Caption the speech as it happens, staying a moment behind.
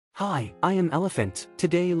Hi, I am Elephant.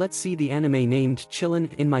 Today let's see the anime named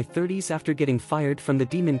Chillin. In my 30s after getting fired from the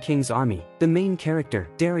Demon King's army. The main character,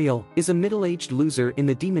 Daryl, is a middle-aged loser in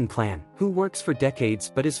the Demon Clan, who works for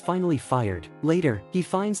decades but is finally fired. Later, he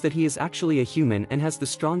finds that he is actually a human and has the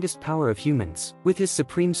strongest power of humans. With his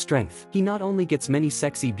supreme strength, he not only gets many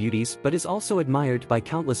sexy beauties but is also admired by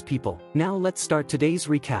countless people. Now let's start today's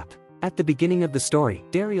recap. At the beginning of the story,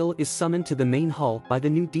 Daryl is summoned to the main hall by the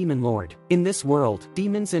new demon lord. In this world,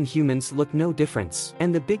 demons and humans look no difference,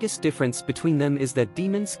 and the biggest difference between them is that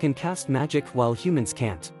demons can cast magic while humans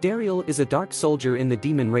can't. Daryl is a dark soldier in the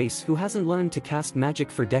demon race who hasn't learned to cast magic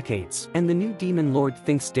for decades, and the new demon lord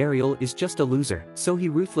thinks Daryl is just a loser, so he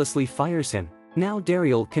ruthlessly fires him. Now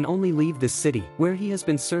Daryl can only leave this city, where he has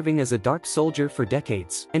been serving as a dark soldier for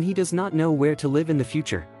decades, and he does not know where to live in the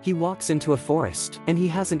future. He walks into a forest, and he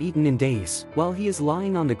hasn't eaten in days. While he is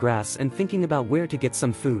lying on the grass and thinking about where to get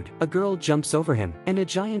some food, a girl jumps over him, and a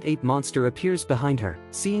giant ape monster appears behind her.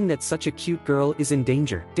 Seeing that such a cute girl is in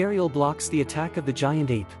danger, Daryl blocks the attack of the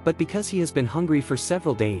giant ape, but because he has been hungry for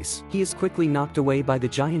several days, he is quickly knocked away by the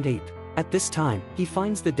giant ape. At this time, he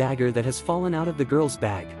finds the dagger that has fallen out of the girl's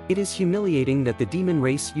bag. It is humiliating that the demon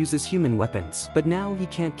race uses human weapons, but now he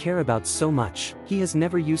can't care about so much. He has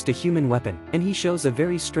never used a human weapon, and he shows a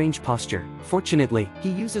very strange posture. Fortunately, he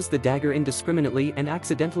uses the dagger indiscriminately and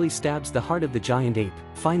accidentally stabs the heart of the giant ape.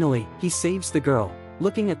 Finally, he saves the girl.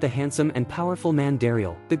 Looking at the handsome and powerful man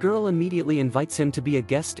Daryl, the girl immediately invites him to be a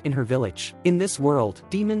guest in her village. In this world,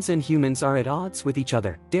 demons and humans are at odds with each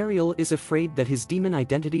other. Daryl is afraid that his demon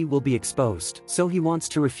identity will be exposed, so he wants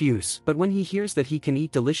to refuse. But when he hears that he can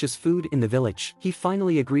eat delicious food in the village, he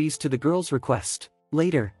finally agrees to the girl's request.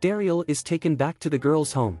 Later, Daryl is taken back to the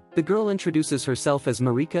girl's home. The girl introduces herself as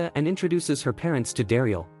Marika and introduces her parents to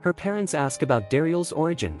Daryl. Her parents ask about Daryl's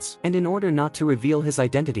origins, and in order not to reveal his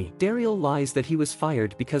identity, Daryl lies that he was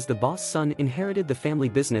fired because the boss' son inherited the family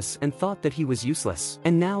business and thought that he was useless,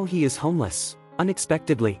 and now he is homeless.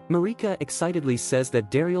 Unexpectedly, Marika excitedly says that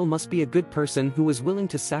Daryl must be a good person who was willing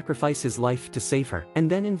to sacrifice his life to save her, and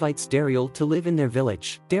then invites Daryl to live in their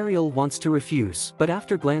village. Daryl wants to refuse, but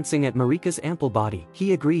after glancing at Marika's ample body,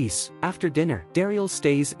 he agrees. After dinner, Daryl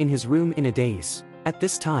stays in his room in a daze. At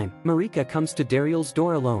this time, Marika comes to Daryl's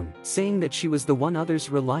door alone, saying that she was the one others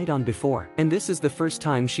relied on before, and this is the first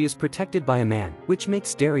time she is protected by a man, which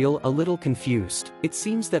makes Daryl a little confused. It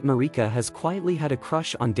seems that Marika has quietly had a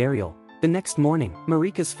crush on Daryl. The next morning,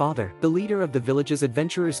 Marika's father, the leader of the village's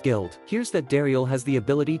Adventurers Guild, hears that Daryl has the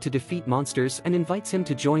ability to defeat monsters and invites him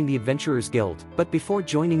to join the Adventurers Guild. But before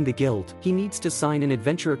joining the guild, he needs to sign an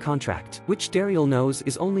adventurer contract, which Daryl knows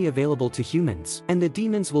is only available to humans, and the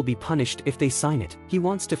demons will be punished if they sign it. He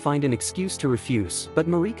wants to find an excuse to refuse, but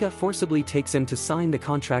Marika forcibly takes him to sign the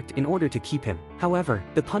contract in order to keep him. However,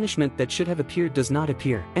 the punishment that should have appeared does not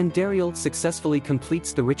appear, and Daryl successfully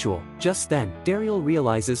completes the ritual. Just then, Daryl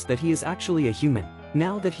realizes that he is actually a human.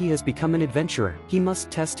 Now that he has become an adventurer, he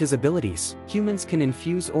must test his abilities. Humans can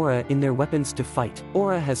infuse aura in their weapons to fight.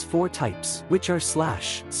 Aura has 4 types, which are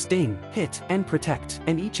slash, sting, hit, and protect,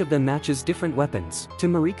 and each of them matches different weapons. To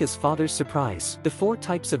Marika's father's surprise, the 4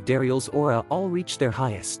 types of Daryl's aura all reach their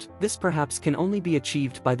highest. This perhaps can only be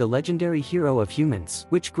achieved by the legendary hero of humans,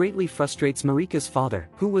 which greatly frustrates Marika's father,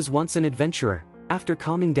 who was once an adventurer. After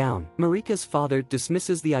calming down, Marika's father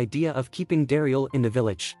dismisses the idea of keeping Daryl in the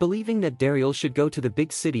village, believing that Daryl should go to the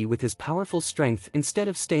big city with his powerful strength instead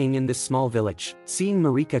of staying in this small village. Seeing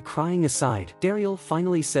Marika crying aside, Daryl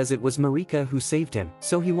finally says it was Marika who saved him,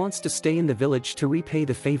 so he wants to stay in the village to repay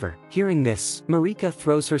the favor. Hearing this, Marika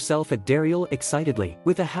throws herself at Daryl excitedly,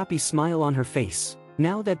 with a happy smile on her face.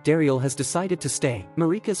 Now that Daryl has decided to stay,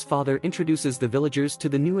 Marika's father introduces the villagers to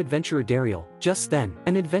the new adventurer Daryl. Just then,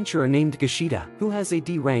 an adventurer named Gashida, who has a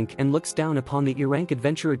D rank and looks down upon the E rank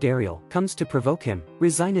adventurer Daryl, comes to provoke him.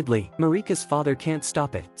 Resignedly, Marika's father can't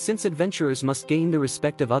stop it, since adventurers must gain the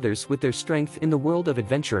respect of others with their strength in the world of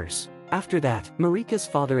adventurers. After that, Marika's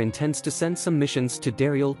father intends to send some missions to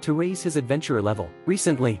Daryl to raise his adventurer level.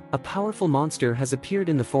 Recently, a powerful monster has appeared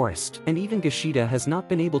in the forest, and even Gashida has not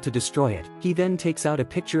been able to destroy it. He then takes out a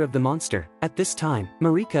picture of the monster. At this time,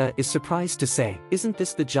 Marika is surprised to say, "Isn't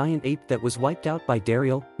this the giant ape that was wiped out by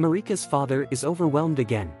Daryl?" Marika's father is overwhelmed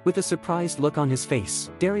again, with a surprised look on his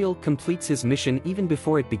face. Daryl completes his mission even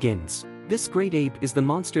before it begins. This great ape is the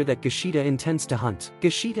monster that Gashida intends to hunt.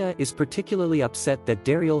 Gashida is particularly upset that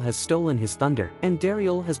Dariel has stolen his thunder, and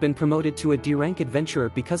Dariel has been promoted to a D-rank adventurer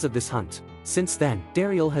because of this hunt. Since then,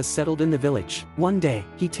 Dariel has settled in the village. One day,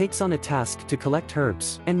 he takes on a task to collect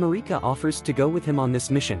herbs, and Marika offers to go with him on this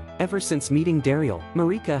mission. Ever since meeting Dariel,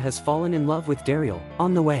 Marika has fallen in love with Dariel.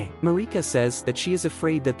 On the way, Marika says that she is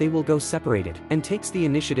afraid that they will go separated, and takes the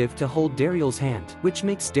initiative to hold Dariel's hand, which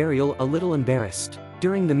makes Dariel a little embarrassed.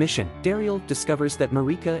 During the mission, Dariel discovers that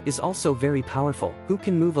Marika is also very powerful, who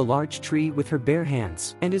can move a large tree with her bare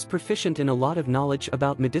hands, and is proficient in a lot of knowledge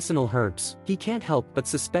about medicinal herbs. He can't help but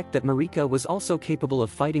suspect that Marika was also capable of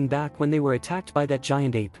fighting back when they were attacked by that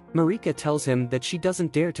giant ape. Marika tells him that she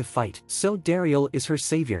doesn't dare to fight, so Dariel is her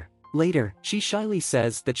savior. Later, she shyly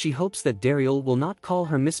says that she hopes that Dariel will not call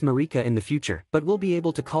her Miss Marika in the future, but will be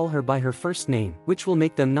able to call her by her first name, which will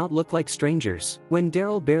make them not look like strangers. When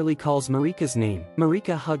Dariel barely calls Marika's name,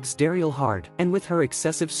 Marika hugs Dariel hard, and with her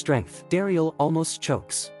excessive strength, Dariel almost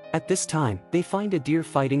chokes. At this time, they find a deer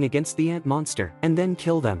fighting against the ant monster, and then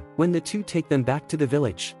kill them. When the two take them back to the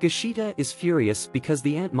village, Gashida is furious because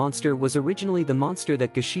the ant monster was originally the monster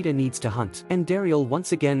that Gashida needs to hunt, and Dariel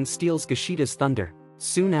once again steals Gashida's thunder.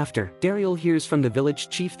 Soon after, Dariel hears from the village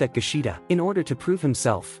chief that Gashida, in order to prove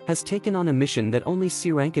himself, has taken on a mission that only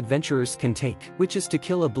C-rank adventurers can take, which is to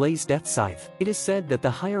kill a blaze death scythe. It is said that the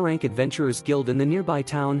higher-rank adventurers guild in the nearby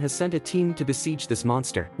town has sent a team to besiege this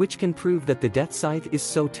monster, which can prove that the death scythe is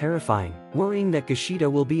so terrifying. Worrying that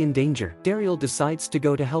Gashida will be in danger, Dariel decides to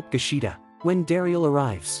go to help Gashida. When Dariel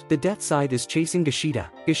arrives, the death scythe is chasing Gashida.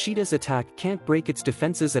 Gashida's attack can't break its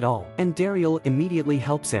defenses at all, and Dariel immediately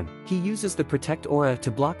helps him. He uses the protect aura to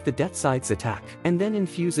block the death scythe's attack, and then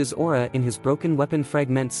infuses aura in his broken weapon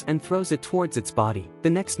fragments and throws it towards its body. The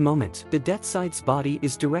next moment, the death scythe's body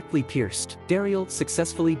is directly pierced. Dariel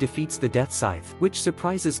successfully defeats the death scythe, which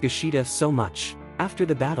surprises Gashida so much. After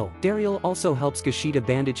the battle, Dariel also helps Gashida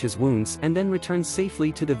bandage his wounds and then returns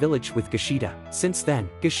safely to the village with Gashida. Since then,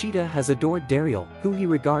 Gashida has adored Dariel, who he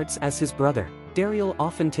regards as his brother. Dariel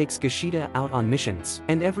often takes Gashida out on missions,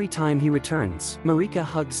 and every time he returns, Marika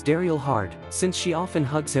hugs Dariel hard. Since she often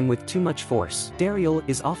hugs him with too much force, Dariel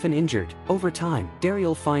is often injured. Over time,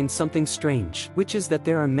 Dariel finds something strange, which is that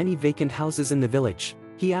there are many vacant houses in the village.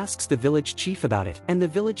 He asks the village chief about it, and the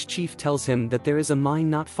village chief tells him that there is a mine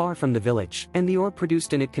not far from the village, and the ore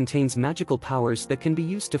produced in it contains magical powers that can be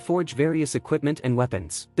used to forge various equipment and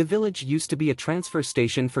weapons. The village used to be a transfer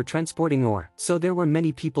station for transporting ore, so there were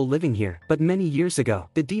many people living here. But many years ago,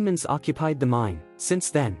 the demons occupied the mine.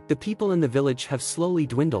 Since then, the people in the village have slowly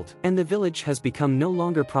dwindled, and the village has become no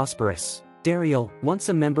longer prosperous. Dariel, once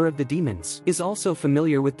a member of the demons, is also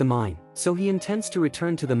familiar with the mine, so he intends to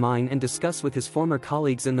return to the mine and discuss with his former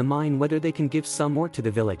colleagues in the mine whether they can give some ore to the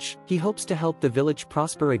village. He hopes to help the village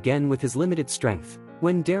prosper again with his limited strength.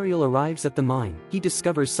 When Dariel arrives at the mine, he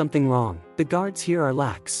discovers something wrong. The guards here are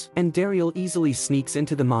lax, and Dariel easily sneaks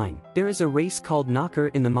into the mine. There is a race called Knocker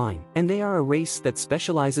in the mine, and they are a race that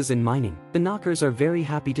specializes in mining. The Knockers are very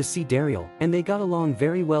happy to see Dariel, and they got along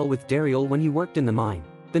very well with Dariel when he worked in the mine.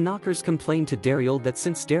 The Knockers complain to Dariel that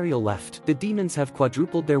since Dariel left, the demons have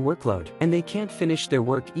quadrupled their workload, and they can't finish their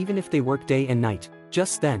work even if they work day and night.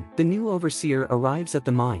 Just then, the new overseer arrives at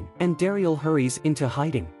the mine, and Dariel hurries into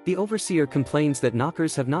hiding. The overseer complains that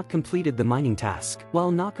Knockers have not completed the mining task.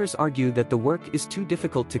 While Knockers argue that the work is too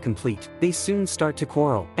difficult to complete, they soon start to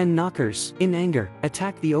quarrel, and Knockers, in anger,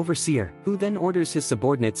 attack the overseer, who then orders his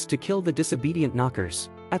subordinates to kill the disobedient Knockers.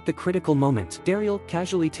 At the critical moment, Dariel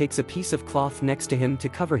casually takes a piece of cloth next to him to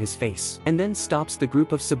cover his face, and then stops the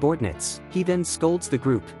group of subordinates. He then scolds the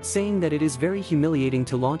group, saying that it is very humiliating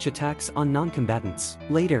to launch attacks on non-combatants.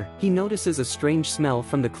 Later, he notices a strange smell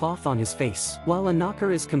from the cloth on his face, while a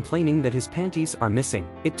Knocker is complaining that his panties are missing.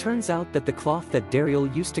 It turns out that the cloth that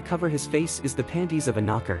Dariel used to cover his face is the panties of a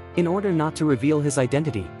Knocker. In order not to reveal his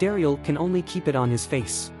identity, Dariel can only keep it on his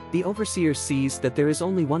face. The overseer sees that there is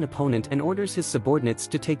only one opponent and orders his subordinates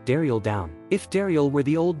to take Dariel down. If Dariel were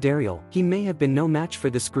the old Dariel, he may have been no match for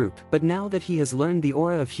this group, but now that he has learned the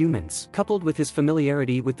aura of humans, coupled with his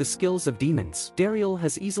familiarity with the skills of demons, Dariel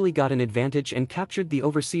has easily got an advantage and captured the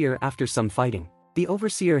overseer after some fighting. The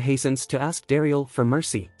overseer hastens to ask Dariel for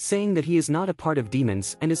mercy, saying that he is not a part of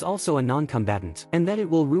demons and is also a non-combatant, and that it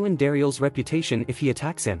will ruin Dariel's reputation if he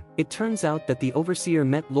attacks him. It turns out that the overseer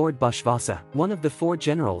met Lord Bashvasa, one of the 4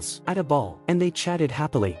 generals, at a ball, and they chatted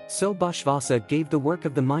happily, so Bashvasa gave the work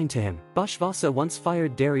of the mine to him. Bashvasa once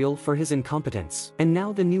fired Dariel for his incompetence, and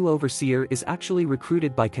now the new overseer is actually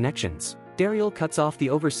recruited by connections. Daryl cuts off the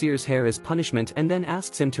overseer's hair as punishment and then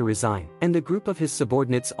asks him to resign, and the group of his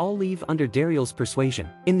subordinates all leave under Daryl's persuasion.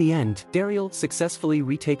 In the end, Daryl successfully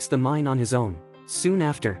retakes the mine on his own. Soon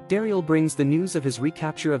after, Daryl brings the news of his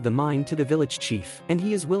recapture of the mine to the village chief, and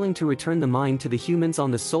he is willing to return the mine to the humans on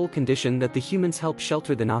the sole condition that the humans help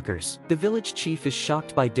shelter the knockers. The village chief is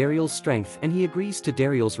shocked by Daryl's strength and he agrees to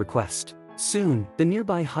Daryl's request. Soon, the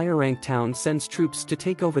nearby higher-ranked town sends troops to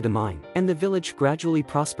take over the mine, and the village gradually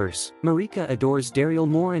prospers. Marika adores Daryl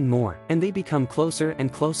more and more, and they become closer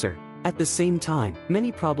and closer. At the same time,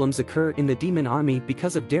 many problems occur in the demon army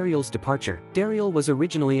because of Daryl's departure. Daryl was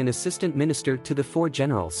originally an assistant minister to the 4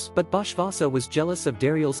 generals, but Bashvasa was jealous of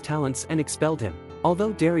Daryl's talents and expelled him.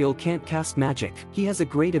 Although Daryl can't cast magic, he has a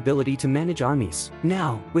great ability to manage armies.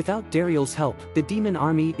 Now, without Daryl's help, the demon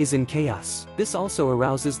army is in chaos. This also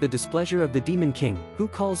arouses the displeasure of the demon king, who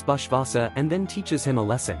calls Bashvasa and then teaches him a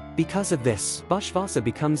lesson. Because of this, Bashvasa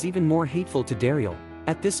becomes even more hateful to Daryl.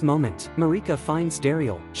 At this moment, Marika finds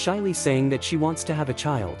Daryl, shyly saying that she wants to have a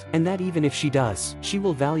child, and that even if she does, she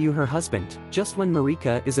will value her husband. Just when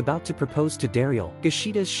Marika is about to propose to Daryl,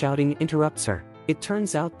 Gashita's shouting interrupts her. It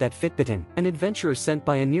turns out that Fitbitin, an adventurer sent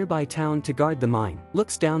by a nearby town to guard the mine,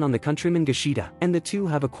 looks down on the countryman Gashita, and the two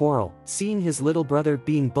have a quarrel. Seeing his little brother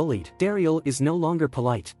being bullied, Daryl is no longer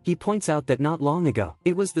polite. He points out that not long ago,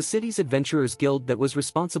 it was the city's adventurers guild that was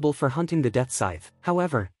responsible for hunting the Death Scythe.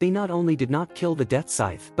 However, they not only did not kill the Death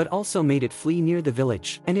Scythe, but also made it flee near the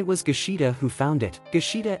village, and it was Gashita who found it.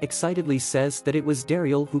 Gashita excitedly says that it was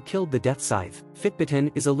Daryl who killed the Death Scythe.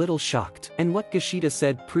 Fitbitin is a little shocked, and what Gashita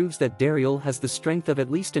said proves that Daryl has the strength of at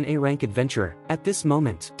least an A-rank adventurer. At this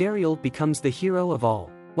moment, Daryl becomes the hero of all.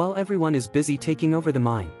 While everyone is busy taking over the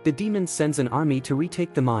mine, the demon sends an army to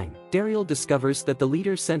retake the mine. Daryl discovers that the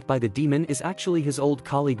leader sent by the demon is actually his old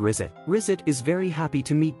colleague Rizit. Rizit is very happy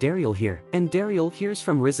to meet Daryl here, and Daryl hears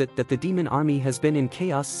from Rizit that the demon army has been in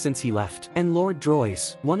chaos since he left, and Lord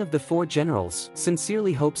Droys, one of the 4 generals,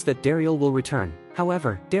 sincerely hopes that Daryl will return.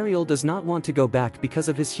 However, Daryl does not want to go back because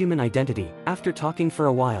of his human identity. After talking for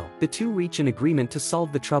a while, the two reach an agreement to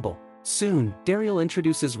solve the trouble. Soon, Daryl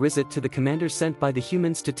introduces Rizit to the commander sent by the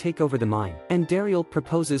humans to take over the mine, and Daryl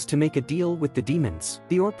proposes to make a deal with the demons.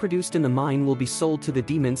 The ore produced in the mine will be sold to the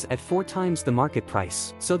demons at 4 times the market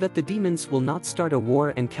price, so that the demons will not start a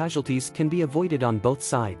war and casualties can be avoided on both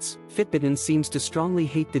sides. Fitbitin seems to strongly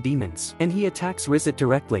hate the demons, and he attacks Rizit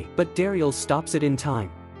directly, but Daryl stops it in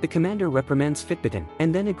time. The commander reprimands Fitbitin,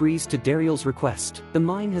 and then agrees to Daryl's request. The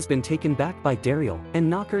mine has been taken back by Daryl, and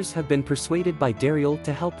knockers have been persuaded by Daryl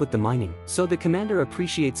to help with the mining. So the commander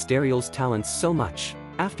appreciates Daryl's talents so much.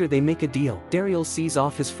 After they make a deal, Daryl sees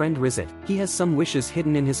off his friend Rizit. He has some wishes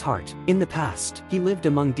hidden in his heart. In the past, he lived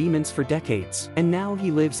among demons for decades, and now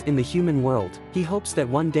he lives in the human world. He hopes that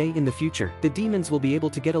one day in the future, the demons will be able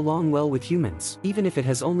to get along well with humans, even if it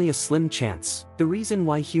has only a slim chance. The reason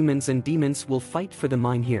why humans and demons will fight for the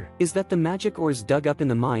mine here is that the magic ores dug up in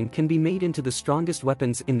the mine can be made into the strongest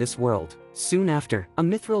weapons in this world. Soon after, a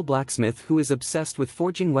mithril blacksmith who is obsessed with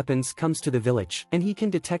forging weapons comes to the village, and he can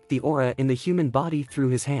detect the aura in the human body through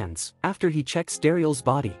his hands. After he checks Daryl's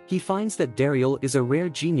body, he finds that Daryl is a rare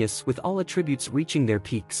genius with all attributes reaching their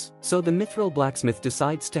peaks. So the mithril blacksmith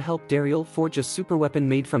decides to help Daryl forge a superweapon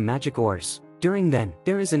made from magic ores. During then,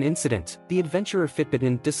 there is an incident. The adventurer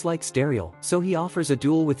Fitbitin dislikes Daryl, so he offers a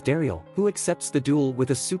duel with Daryl, who accepts the duel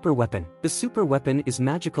with a super weapon. The super weapon is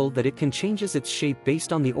magical that it can changes its shape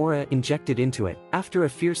based on the aura injected into it. After a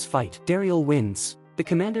fierce fight, Daryl wins. The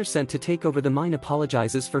commander sent to take over the mine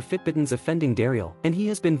apologizes for Fitbitin's offending Daryl, and he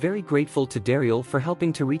has been very grateful to Daryl for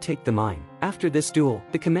helping to retake the mine. After this duel,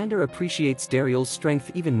 the commander appreciates Daryl's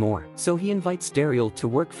strength even more, so he invites Daryl to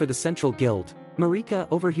work for the Central Guild. Marika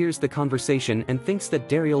overhears the conversation and thinks that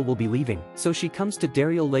Daryl will be leaving, so she comes to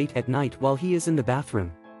Daryl late at night while he is in the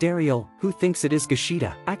bathroom. Daryl, who thinks it is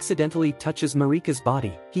Gashita, accidentally touches Marika's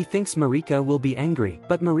body. He thinks Marika will be angry,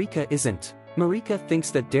 but Marika isn't. Marika thinks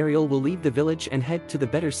that Daryl will leave the village and head to the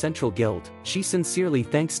better Central Guild. She sincerely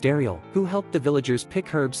thanks Daryl, who helped the villagers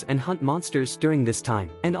pick herbs and hunt monsters during this time,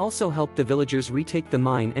 and also helped the villagers retake the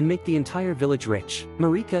mine and make the entire village rich.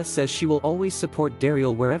 Marika says she will always support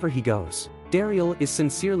Daryl wherever he goes. Daryl is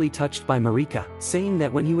sincerely touched by Marika, saying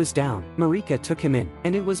that when he was down, Marika took him in,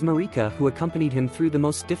 and it was Marika who accompanied him through the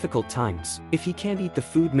most difficult times. If he can't eat the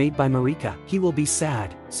food made by Marika, he will be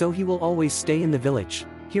sad, so he will always stay in the village.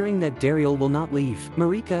 Hearing that Daryl will not leave,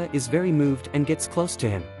 Marika is very moved and gets close to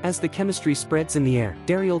him. As the chemistry spreads in the air,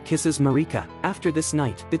 Daryl kisses Marika. After this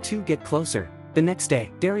night, the two get closer. The next day,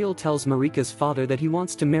 Daryl tells Marika's father that he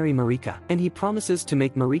wants to marry Marika, and he promises to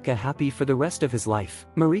make Marika happy for the rest of his life.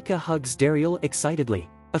 Marika hugs Daryl excitedly.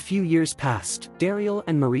 A few years passed. Daryl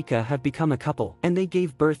and Marika have become a couple, and they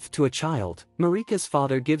gave birth to a child. Marika's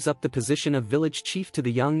father gives up the position of village chief to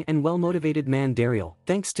the young and well-motivated man Daryl.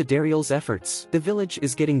 Thanks to Daryl's efforts, the village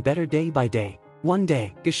is getting better day by day. One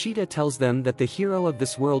day, Gashida tells them that the hero of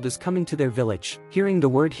this world is coming to their village. Hearing the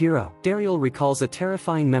word hero, Daryl recalls a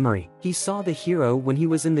terrifying memory. He saw the hero when he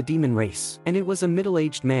was in the demon race, and it was a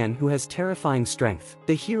middle-aged man who has terrifying strength.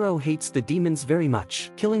 The hero hates the demons very much,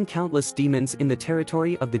 killing countless demons in the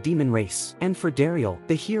territory of the demon race. And for Daryl,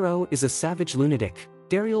 the hero is a savage lunatic.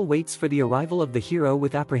 Daryl waits for the arrival of the hero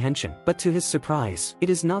with apprehension, but to his surprise, it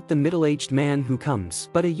is not the middle-aged man who comes,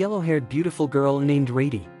 but a yellow-haired beautiful girl named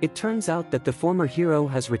Rady. It turns out that the former hero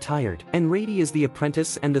has retired, and Rady is the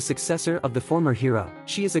apprentice and the successor of the former hero.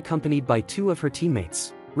 She is accompanied by 2 of her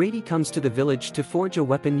teammates. Rady comes to the village to forge a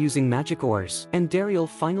weapon using magic ores, and Daryl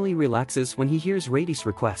finally relaxes when he hears Rady's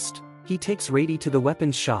request. He takes Rady to the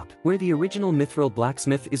weapons shop, where the original mithril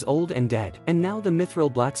blacksmith is old and dead, and now the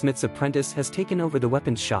mithril blacksmith's apprentice has taken over the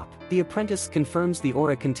weapons shop. The apprentice confirms the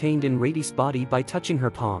aura contained in Rady's body by touching her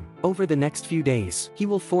palm. Over the next few days, he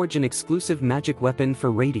will forge an exclusive magic weapon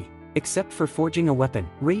for Rady. Except for forging a weapon,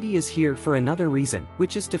 Rady is here for another reason,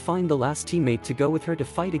 which is to find the last teammate to go with her to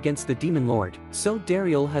fight against the Demon Lord. So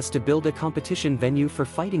Daryl has to build a competition venue for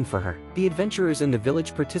fighting for her. The adventurers in the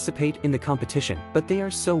village participate in the competition, but they are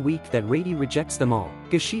so weak that Rady rejects them all.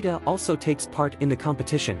 Gashida also takes part in the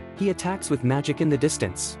competition. He attacks with magic in the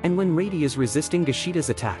distance, and when Rady is resisting Gashida's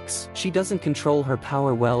attacks, she doesn't control her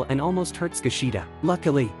power well and almost hurts Gashida.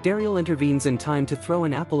 Luckily, Daryl intervenes in time to throw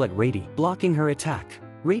an apple at Rady, blocking her attack.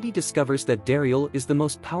 Rady discovers that Daryl is the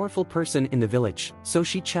most powerful person in the village, so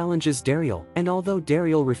she challenges Daryl, and although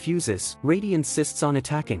Daryl refuses, Rady insists on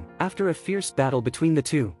attacking. After a fierce battle between the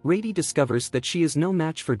two, Rady discovers that she is no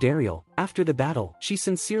match for Daryl. After the battle, she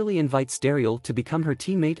sincerely invites Daryl to become her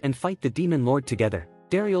teammate and fight the Demon Lord together.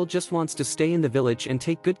 Daryl just wants to stay in the village and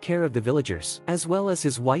take good care of the villagers, as well as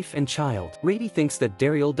his wife and child. Rady thinks that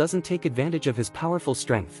Daryl doesn't take advantage of his powerful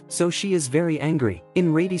strength, so she is very angry.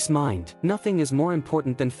 In Rady's mind, nothing is more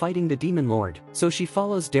important than fighting the Demon Lord, so she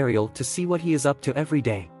follows Daryl to see what he is up to every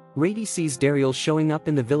day. Rady sees Daryl showing up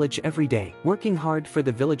in the village every day, working hard for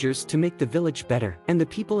the villagers to make the village better, and the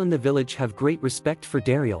people in the village have great respect for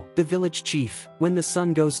Daryl, the village chief. When the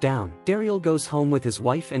sun goes down, Daryl goes home with his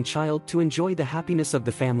wife and child to enjoy the happiness of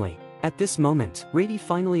the family. At this moment, Rady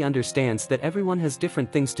finally understands that everyone has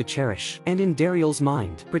different things to cherish, and in Daryl's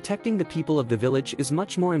mind, protecting the people of the village is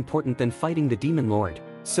much more important than fighting the Demon Lord.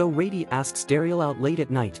 So Rady asks Daryl out late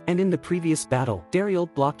at night, and in the previous battle,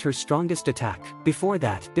 Daryl blocked her strongest attack. Before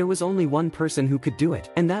that, there was only one person who could do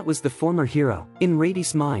it, and that was the former hero. In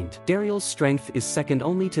Rady's mind, Daryl's strength is second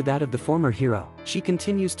only to that of the former hero. She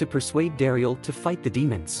continues to persuade Daryl to fight the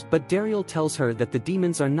demons, but Daryl tells her that the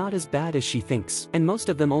demons are not as bad as she thinks, and most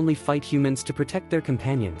of them only fight humans to protect their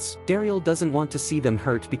companions. Daryl doesn't want to see them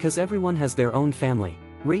hurt because everyone has their own family.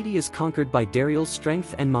 Rady is conquered by Daryl's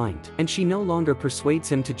strength and mind, and she no longer persuades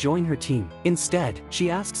him to join her team. Instead,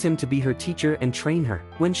 she asks him to be her teacher and train her.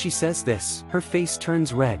 When she says this, her face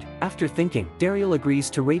turns red. After thinking, Daryl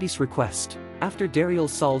agrees to Rady's request. After Daryl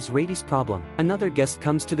solves Rady's problem, another guest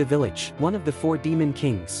comes to the village, one of the 4 demon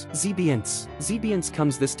kings, Zebiance. Zebiance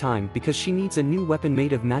comes this time because she needs a new weapon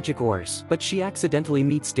made of magic ores, but she accidentally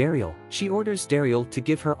meets Daryl. She orders Daryl to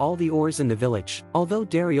give her all the ores in the village. Although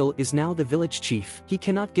Daryl is now the village chief, he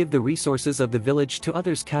cannot give the resources of the village to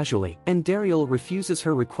others casually, and Daryl refuses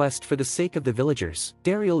her request for the sake of the villagers.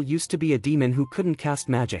 Daryl used to be a demon who couldn't cast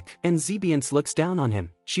magic, and Zebiance looks down on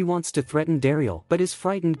him. She wants to threaten Daryl, but is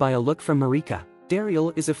frightened by a look from Marika.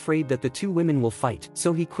 Daryl is afraid that the 2 women will fight,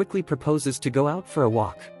 so he quickly proposes to go out for a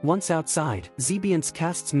walk. Once outside, Zebiance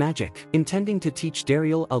casts magic, intending to teach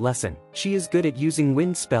Daryl a lesson. She is good at using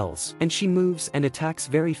wind spells, and she moves and attacks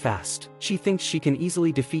very fast. She thinks she can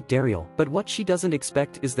easily defeat Daryl, but what she doesn't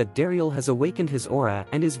expect is that Daryl has awakened his aura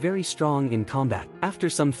and is very strong in combat. After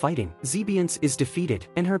some fighting, Zebiance is defeated,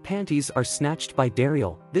 and her panties are snatched by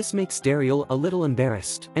Daryl. This makes Daryl a little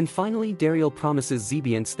embarrassed, and finally Daryl promises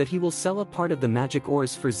Zebiance that he will sell a part of the magic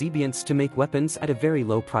ores for Zebiance to make weapons at a very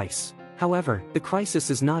low price. However, the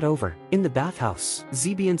crisis is not over. In the bathhouse,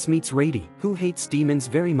 Zebiance meets Rady, who hates demons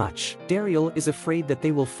very much. Daryl is afraid that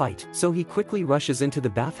they will fight, so he quickly rushes into the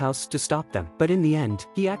bathhouse to stop them. But in the end,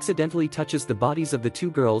 he accidentally touches the bodies of the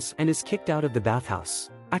 2 girls and is kicked out of the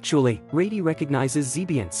bathhouse. Actually, Rady recognizes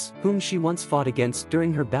Zebiance, whom she once fought against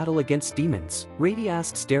during her battle against demons. Rady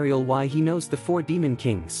asks Dariel why he knows the 4 demon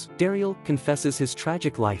kings. Dariel confesses his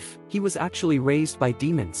tragic life. He was actually raised by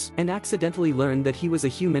demons, and accidentally learned that he was a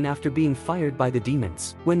human after being fired by the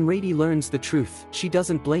demons. When Rady learns the truth, she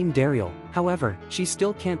doesn't blame Dariel. However, she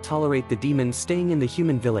still can't tolerate the demons staying in the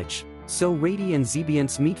human village. So Rady and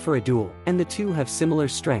Zebiance meet for a duel, and the two have similar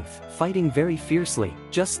strength, fighting very fiercely.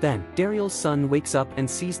 Just then, Dariel's son wakes up and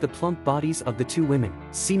sees the plump bodies of the 2 women.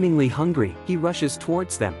 Seemingly hungry, he rushes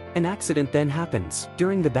towards them. An accident then happens.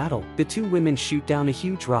 During the battle, the 2 women shoot down a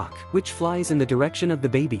huge rock, which flies in the direction of the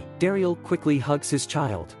baby. Dariel quickly hugs his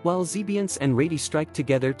child, while Zebiance and Rady strike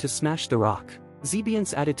together to smash the rock.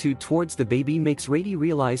 Zebiance's attitude towards the baby makes Rady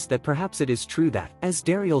realize that perhaps it is true that, as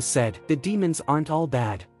Dariel said, the demons aren't all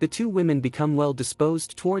bad. The 2 women become well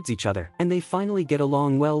disposed towards each other, and they finally get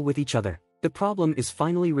along well with each other. The problem is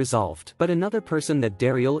finally resolved, but another person that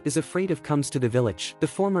Dariel is afraid of comes to the village. The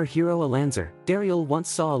former hero Alanzer. Dariel once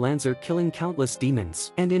saw Alanzer killing countless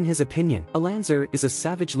demons, and in his opinion, Alanzer is a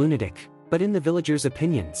savage lunatic. But in the villagers'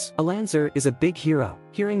 opinions, Alanzer is a big hero.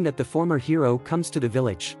 Hearing that the former hero comes to the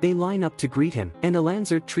village, they line up to greet him, and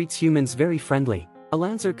Alanzer treats humans very friendly.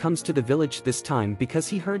 Alanzer comes to the village this time because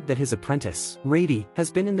he heard that his apprentice, Rady, has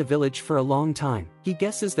been in the village for a long time. He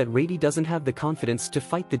guesses that Rady doesn't have the confidence to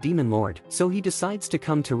fight the demon lord, so he decides to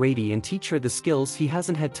come to Rady and teach her the skills he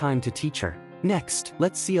hasn't had time to teach her. Next,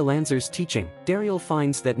 let's see Alanzer's teaching. Dariel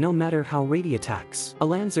finds that no matter how Rady attacks,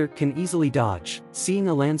 Alanzer can easily dodge. Seeing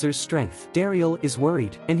Alanzer's strength, Dariel is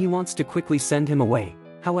worried, and he wants to quickly send him away.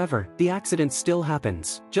 However, the accident still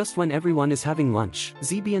happens. Just when everyone is having lunch,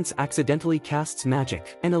 Zebiance accidentally casts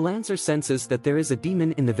magic, and Alanzer senses that there is a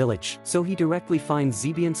demon in the village, so he directly finds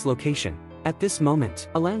Zebiance's location. At this moment,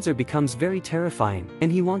 Alanzer becomes very terrifying,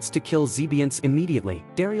 and he wants to kill Zebiance immediately.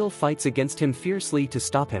 Dariel fights against him fiercely to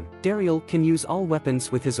stop him. Dariel can use all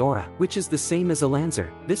weapons with his aura, which is the same as Alanzer.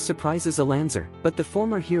 This surprises Alanzer, but the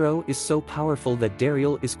former hero is so powerful that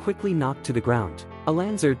Dariel is quickly knocked to the ground.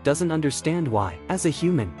 Alanzer doesn't understand why. As a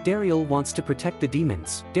human, Dariel wants to protect the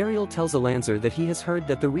demons. Dariel tells Alanzer that he has heard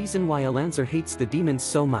that the reason why Alanzer hates the demons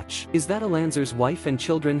so much is that Alanzer's wife and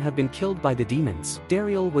children have been killed by the demons.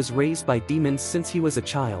 Dariel was raised by demons since he was a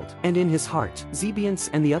child, and in his heart,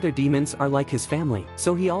 Zebiance and the other demons are like his family,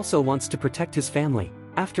 so he also wants to protect his family.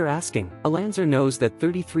 After asking, Alanzer knows that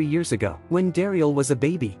 33 years ago, when Dariel was a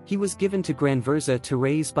baby, he was given to Granverza to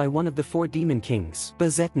raise by one of the 4 demon kings,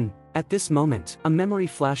 Bezetan. At this moment, a memory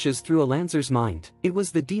flashes through Alanzer's mind. It was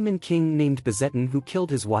the demon king named Bezetan who killed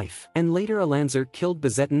his wife, and later Alanzer killed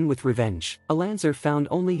Bezetan with revenge. Alanzer found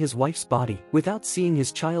only his wife's body, without seeing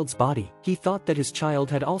his child's body. He thought that his child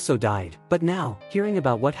had also died. But now, hearing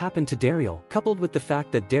about what happened to Dariel, coupled with the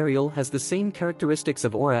fact that Dariel has the same characteristics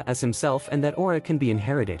of aura as himself and that aura can be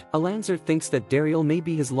inherited, Alanzer thinks that Dariel may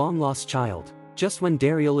be his long-lost child. Just when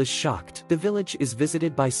Dariel is shocked, the village is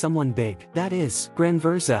visited by someone big. That is,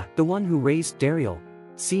 Granverza, the one who raised Dariel.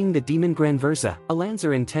 Seeing the demon Granverza,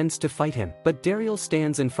 Alanzer intends to fight him, but Dariel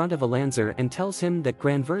stands in front of Alanzer and tells him that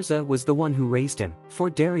Granverza was the one who raised him. For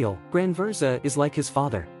Dariel, Granverza is like his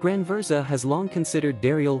father. Granverza has long considered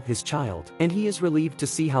Dariel his child, and he is relieved to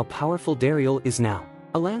see how powerful Dariel is now.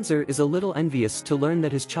 Alanzer is a little envious to learn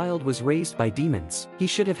that his child was raised by demons. He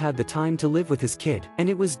should have had the time to live with his kid, and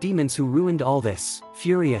it was demons who ruined all this.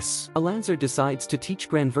 Furious, Alanzer decides to teach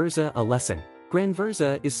Granverza a lesson.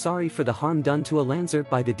 Granverza is sorry for the harm done to Alanzer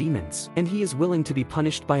by the demons, and he is willing to be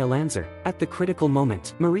punished by Alanzer. At the critical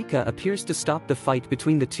moment, Marika appears to stop the fight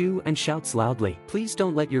between the two and shouts loudly, "Please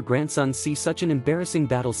don't let your grandson see such an embarrassing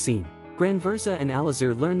battle scene." Granverza and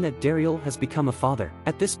Alanzer learn that Dariel has become a father.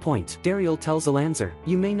 At this point, Dariel tells Alanzer,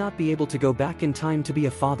 "You may not be able to go back in time to be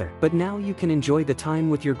a father, but now you can enjoy the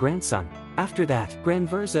time with your grandson." After that,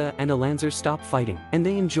 Granverza and Alanzer stop fighting, and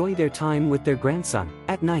they enjoy their time with their grandson.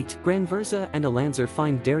 At night, Granverza and Alanzer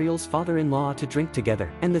find Dariel's father-in-law to drink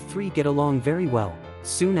together, and the three get along very well.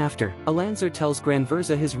 Soon after, Alanzer tells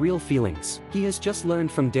Granverza his real feelings. He has just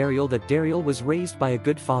learned from Dariel that Dariel was raised by a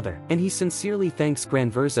good father, and he sincerely thanks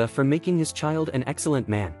Granverza for making his child an excellent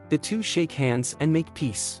man. The two shake hands and make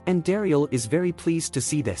peace, and Dariel is very pleased to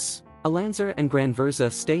see this. Alanzer and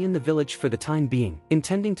Granverza stay in the village for the time being,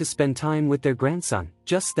 intending to spend time with their grandson.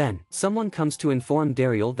 Just then, someone comes to inform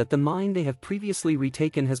Dariel that the mine they have previously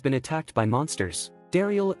retaken has been attacked by monsters.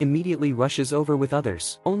 Dariel immediately rushes over with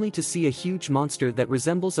others, only to see a huge monster that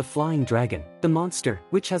resembles a flying dragon. The monster,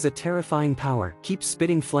 which has a terrifying power, keeps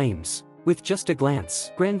spitting flames. With just a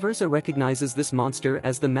glance, Granverza recognizes this monster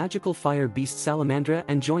as the magical fire beast Salamandra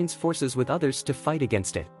and joins forces with others to fight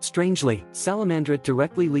against it. Strangely, Salamandra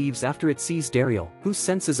directly leaves after it sees Dariel, who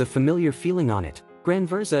senses a familiar feeling on it.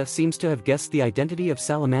 Granverza seems to have guessed the identity of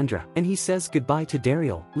Salamandra, and he says goodbye to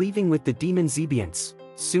Dariel, leaving with the demon Zebians.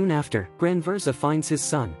 Soon after, Granverza finds his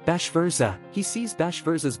son, Bashverza. He sees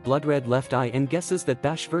Bashverza's blood-red left eye and guesses that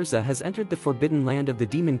Bashverza has entered the forbidden land of the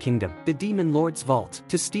Demon Kingdom, the Demon Lord's vault,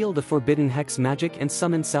 to steal the forbidden hex magic and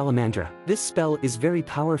summon Salamandra. This spell is very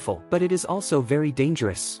powerful, but it is also very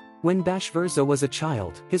dangerous. When Bashverza was a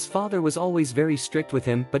child, his father was always very strict with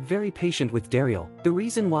him but very patient with Dariel. The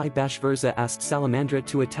reason why Bashverza asked Salamandra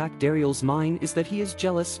to attack Dariel's mine is that he is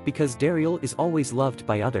jealous because Dariel is always loved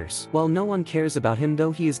by others, while no one cares about him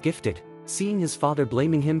though he is gifted. Seeing his father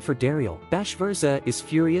blaming him for Dariel, Bashverza is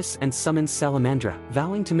furious and summons Salamandra,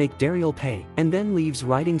 vowing to make Dariel pay, and then leaves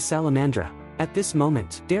riding Salamandra. At this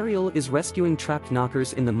moment, Dariel is rescuing trapped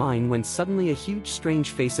knockers in the mine when suddenly a huge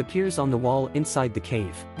strange face appears on the wall inside the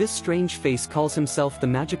cave. This strange face calls himself the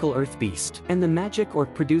magical earth beast, and the magic ore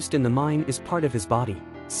produced in the mine is part of his body.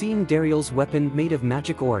 Seeing Dariel's weapon made of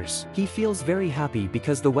magic ores, he feels very happy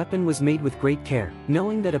because the weapon was made with great care.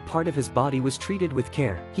 Knowing that a part of his body was treated with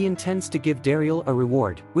care, he intends to give Dariel a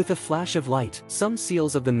reward. With a flash of light, some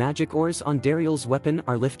seals of the magic ores on Dariel's weapon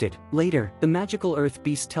are lifted. Later, the magical earth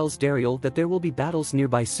beast tells Dariel that there will be battles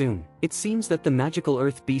nearby soon. It seems that the magical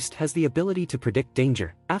earth beast has the ability to predict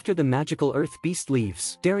danger. After the magical earth beast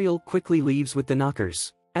leaves, Dariel quickly leaves with the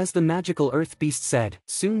knockers. As the magical earth beast said,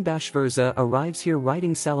 soon Bashverza arrives here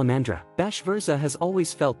riding Salamandra. Bashverza has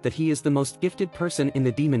always felt that he is the most gifted person in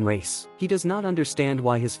the demon race. He does not understand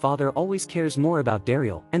why his father always cares more about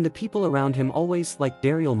Dariel, and the people around him always like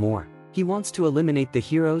Dariel more. He wants to eliminate the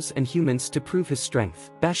heroes and humans to prove his strength.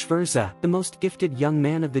 Bashverza, the most gifted young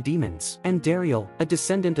man of the demons, and Dariel, a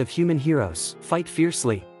descendant of human heroes, fight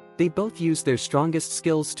fiercely. They both use their strongest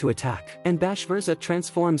skills to attack, and Bashverza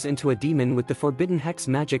transforms into a demon with the forbidden hex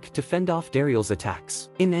magic to fend off Dariel's attacks.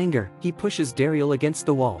 In anger, he pushes Dariel against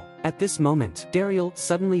the wall. At this moment, Dariel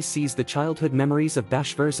suddenly sees the childhood memories of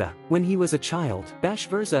Bashverza. When he was a child,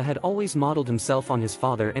 Bashverza had always modeled himself on his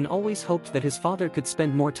father and always hoped that his father could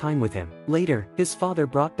spend more time with him. Later, his father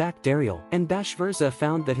brought back Dariel, and Bashverza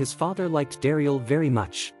found that his father liked Dariel very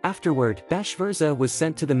much. Afterward, Bashverza was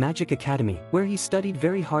sent to the Magic Academy, where he studied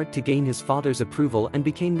very hard to gain his father's approval and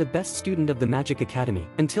became the best student of the Magic Academy,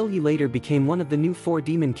 until he later became one of the new 4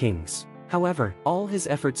 demon kings. However, all his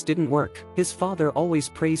efforts didn't work. His father always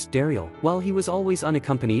praised Dariel, while he was always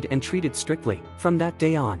unaccompanied and treated strictly. From that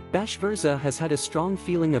day on, Bashverza has had a strong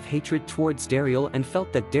feeling of hatred towards Dariel and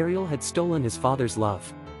felt that Dariel had stolen his father's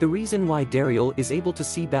love. The reason why Dariel is able to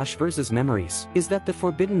see Bashverza's memories is that the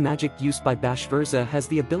forbidden magic used by Bashverza has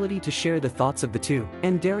the ability to share the thoughts of the two,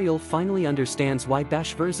 and Dariel finally understands why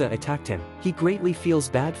Bashverza attacked him. He greatly feels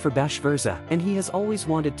bad for Bashverza, and he has always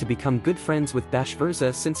wanted to become good friends with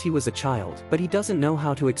Bashverza since he was a child, but he doesn't know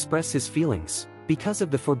how to express his feelings. Because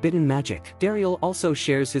of the forbidden magic, Dariel also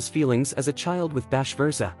shares his feelings as a child with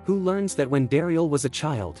Bashverza, who learns that when Dariel was a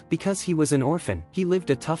child, because he was an orphan, he lived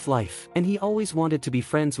a tough life, and he always wanted to be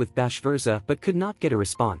friends with Bashverza but could not get a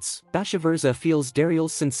response. Bashverza feels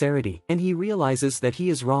Dariel's sincerity, and he realizes that he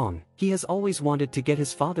is wrong. He has always wanted to get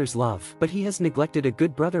his father's love, but he has neglected a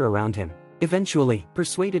good brother around him. Eventually,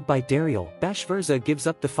 persuaded by Dariel, Bashverza gives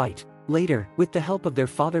up the fight. Later, with the help of their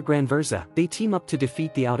father Granverza, they team up to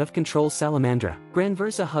defeat the out-of-control Salamandra.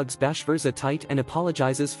 Granverza hugs Bashverza tight and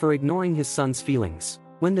apologizes for ignoring his son's feelings.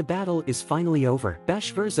 When the battle is finally over,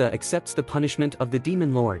 Bashverza accepts the punishment of the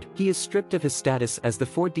Demon Lord. He is stripped of his status as the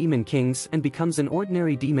 4 demon kings and becomes an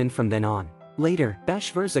ordinary demon from then on. Later,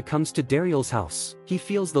 Bashverza comes to Dariel's house. He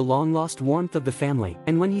feels the long-lost warmth of the family,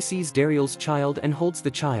 and when he sees Dariel's child and holds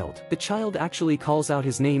the child actually calls out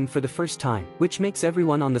his name for the first time, which makes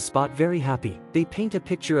everyone on the spot very happy. They paint a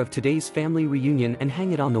picture of today's family reunion and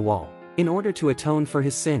hang it on the wall. In order to atone for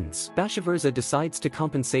his sins, Bashverza decides to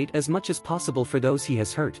compensate as much as possible for those he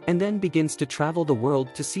has hurt, and then begins to travel the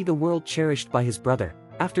world to see the world cherished by his brother.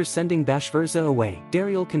 After sending Bashverza away,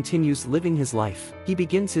 Dariel continues living his life. He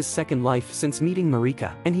begins his second life since meeting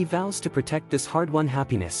Marika, and he vows to protect this hard-won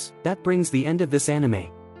happiness. That brings the end of this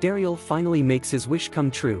anime. Dariel finally makes his wish come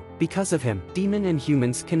true. Because of him, demon and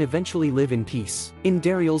humans can eventually live in peace. In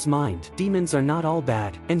Dariel's mind, demons are not all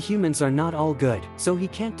bad, and humans are not all good, so he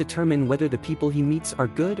can't determine whether the people he meets are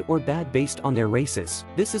good or bad based on their races.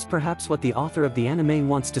 This is perhaps what the author of the anime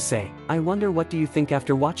wants to say. I wonder, what do you think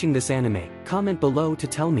after watching this anime? Comment below to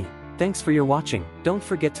tell me. Thanks for your watching. Don't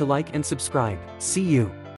forget to like and subscribe. See you.